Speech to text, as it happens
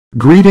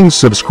Greetings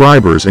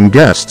subscribers and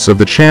guests of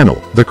the channel,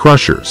 the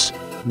Crushers.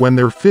 When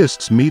their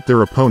fists meet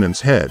their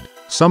opponent's head,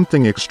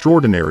 something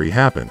extraordinary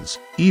happens,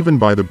 even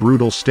by the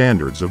brutal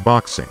standards of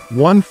boxing.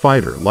 One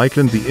fighter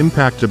likened the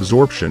impact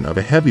absorption of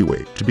a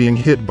heavyweight to being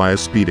hit by a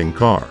speeding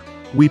car.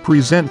 We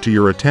present to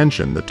your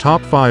attention the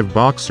top 5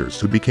 boxers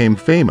who became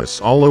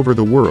famous all over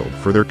the world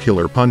for their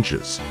killer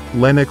punches.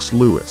 Lennox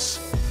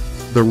Lewis.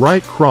 The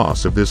right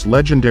cross of this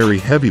legendary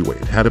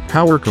heavyweight had a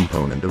power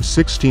component of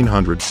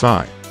 1600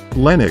 psi.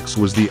 Lennox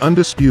was the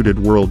undisputed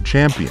world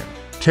champion,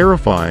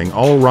 terrifying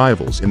all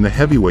rivals in the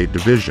heavyweight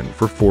division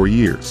for 4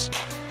 years.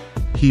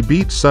 He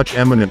beat such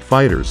eminent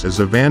fighters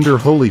as Evander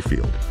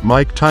Holyfield,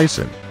 Mike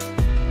Tyson,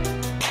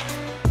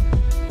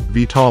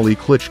 Vitali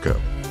Klitschko.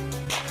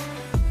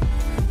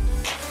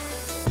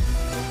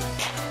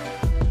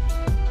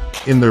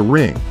 In the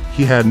ring,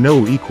 he had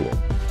no equal,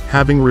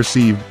 having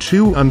received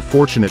 2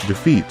 unfortunate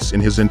defeats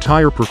in his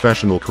entire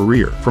professional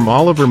career from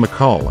Oliver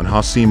McCall and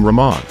Hasim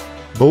Rahman.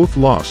 Both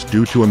lost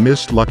due to a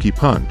missed lucky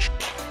punch,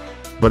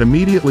 but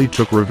immediately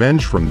took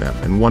revenge from them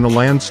and won a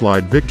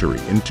landslide victory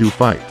in 2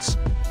 fights.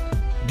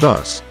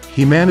 Thus,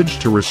 he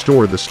managed to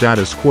restore the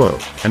status quo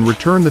and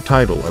return the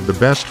title of the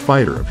best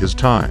fighter of his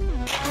time.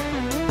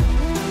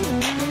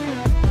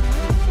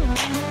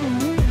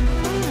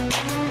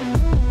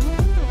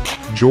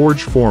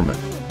 George Foreman.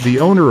 The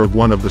owner of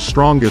one of the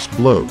strongest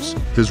blows,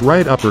 his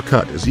right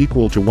uppercut is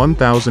equal to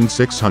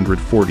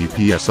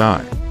 1,640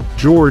 psi.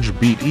 George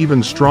beat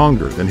even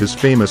stronger than his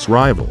famous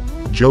rival,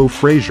 Joe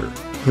Frazier,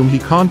 whom he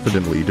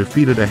confidently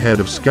defeated ahead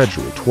of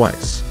schedule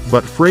twice.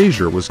 But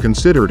Frazier was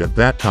considered at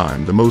that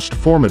time the most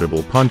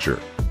formidable puncher.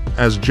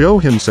 As Joe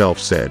himself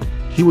said,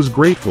 he was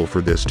grateful for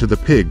this to the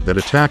pig that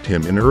attacked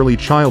him in early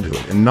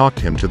childhood and knocked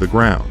him to the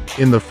ground.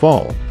 In the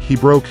fall, he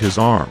broke his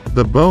arm.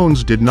 The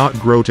bones did not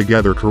grow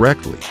together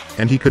correctly,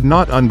 and he could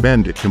not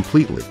unbend it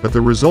completely, but the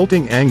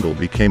resulting angle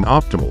became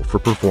optimal for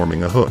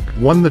performing a hook.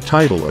 Won the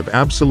title of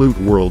absolute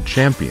world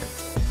champion.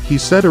 He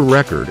set a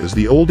record as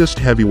the oldest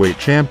heavyweight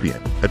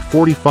champion. At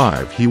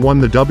 45 he won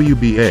the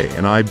WBA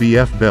and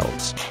IBF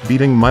belts,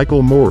 beating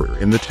Michael Moorer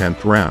in the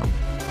 10th round.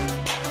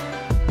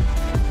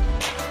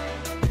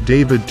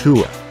 David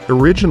Tua.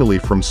 Originally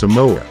from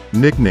Samoa,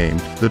 nicknamed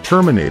the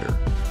Terminator,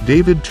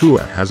 David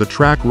Tua has a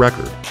track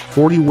record,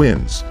 40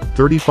 wins,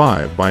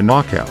 35 by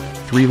knockout,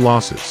 3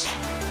 losses.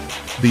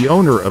 The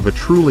owner of a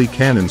truly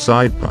cannon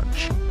side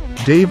punch,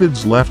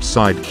 David's left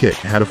side kick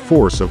had a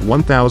force of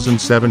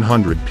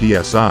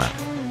 1,700 psi.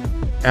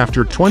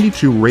 After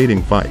 22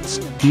 rating fights,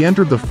 he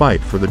entered the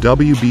fight for the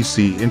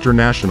WBC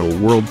International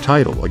World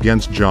title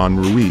against John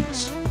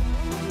Ruiz.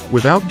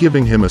 Without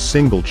giving him a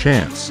single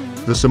chance,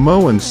 the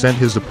Samoan sent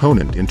his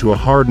opponent into a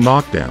hard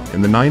knockdown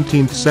in the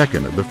 19th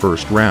second of the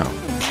first round.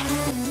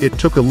 It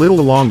took a little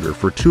longer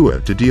for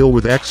Tua to deal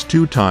with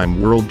ex-2-time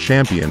world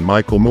champion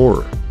Michael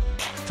Moorer.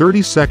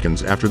 30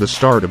 seconds after the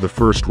start of the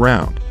first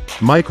round,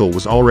 Michael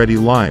was already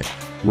lying,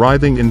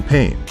 writhing in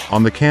pain,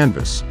 on the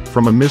canvas,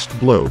 from a missed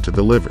blow to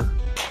the liver.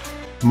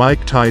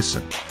 Mike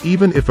Tyson.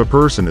 Even if a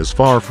person is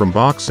far from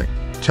boxing,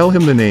 tell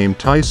him the name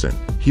Tyson,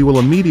 he will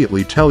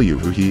immediately tell you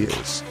who he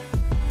is.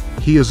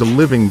 He is a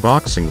living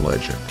boxing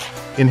legend.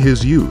 In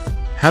his youth,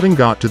 having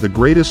got to the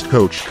greatest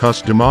coach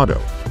Cus D'Amato,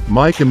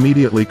 Mike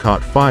immediately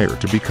caught fire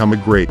to become a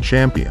great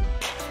champion.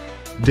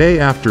 Day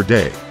after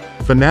day,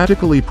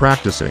 fanatically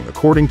practicing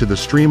according to the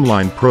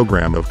streamlined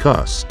program of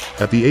Cus,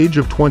 at the age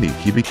of 20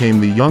 he became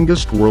the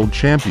youngest world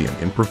champion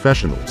in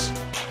professionals.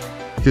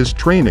 His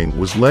training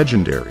was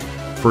legendary.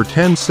 For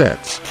 10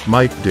 sets,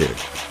 Mike did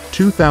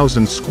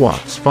 2,000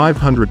 squats,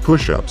 500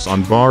 push-ups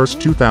on bars,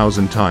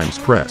 2,000 times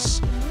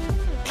press.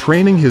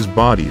 Training his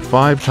body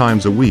 5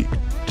 times a week,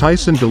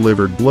 Tyson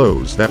delivered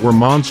blows that were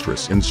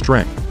monstrous in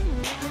strength.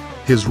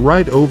 His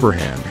right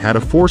overhand had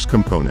a force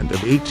component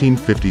of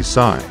 1850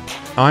 psi.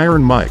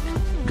 Iron Mike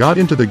got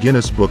into the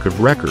Guinness Book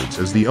of Records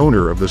as the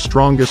owner of the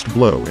strongest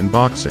blow in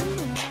boxing.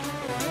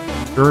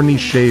 Ernie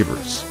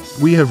Shavers.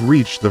 We have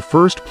reached the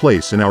first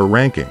place in our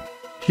ranking.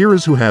 Here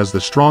is who has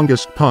the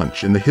strongest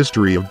punch in the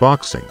history of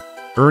boxing.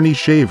 Ernie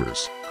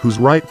Shavers, whose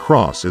right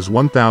cross is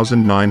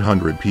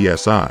 1,900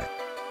 psi.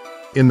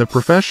 In the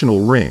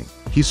professional ring,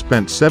 he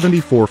spent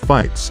 74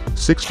 fights,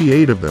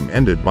 68 of them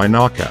ended by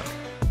knockout.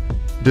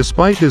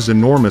 Despite his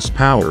enormous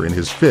power in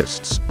his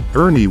fists,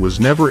 Ernie was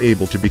never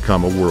able to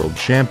become a world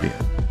champion.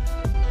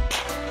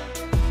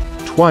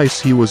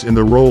 Twice he was in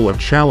the role of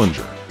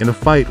challenger, in a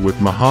fight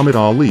with Muhammad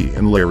Ali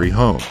and Larry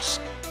Holmes.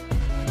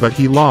 But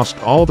he lost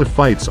all the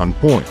fights on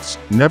points,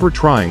 never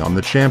trying on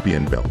the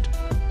champion belt.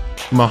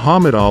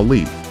 Muhammad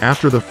Ali,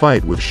 after the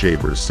fight with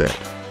Shavers, said,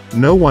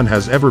 "No one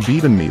has ever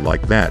beaten me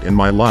like that in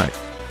my life."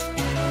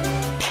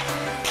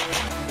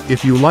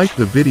 If you like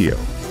the video,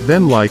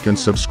 then like and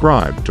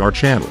subscribe to our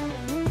channel.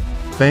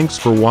 Thanks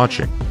for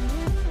watching.